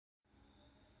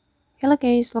Hello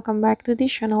guys, welcome back to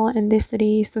this channel. In this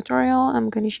today's tutorial, I'm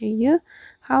going to show you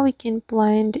how we can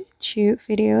blend two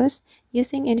videos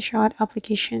using InShot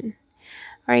application.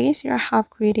 Alright guys, here I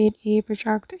have created a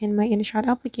project in my InShot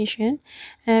application,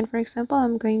 and for example,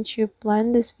 I'm going to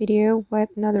blend this video with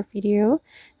another video.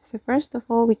 So first of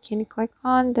all, we can click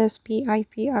on this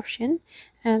PIP option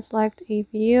and select a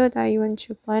video that you want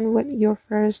to blend with your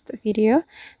first video,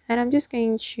 and I'm just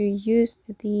going to use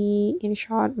the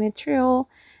InShot material,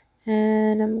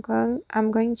 and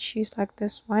I'm going to select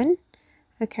this one.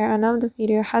 Okay, and now the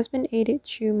video has been added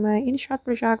to my InShot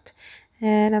project,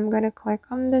 and I'm gonna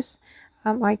click on this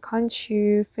icon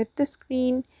to fit the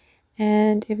screen.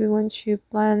 And if we want to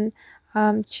blend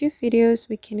two videos,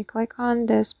 we can click on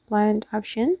this blend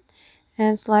option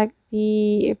and select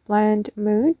the blend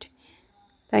mode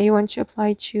that you want to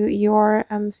apply to your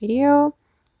video.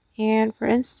 And for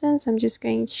instance, I'm just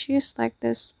going to select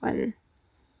this one.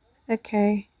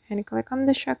 Okay, and click on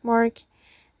the check mark,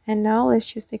 and now let's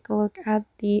just take a look at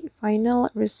the final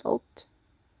result.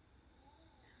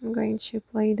 I'm going to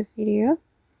play the video.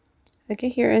 Okay,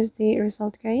 here is the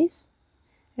result guys.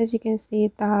 As you can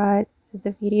see that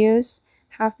the videos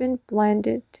have been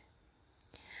blended.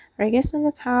 Alright guys, and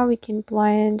that's how we can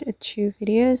blend two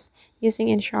videos using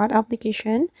InShot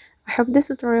application. I hope this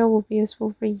tutorial will be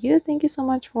useful for you. Thank you so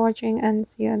much for watching, and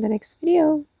see you in the next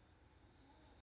video.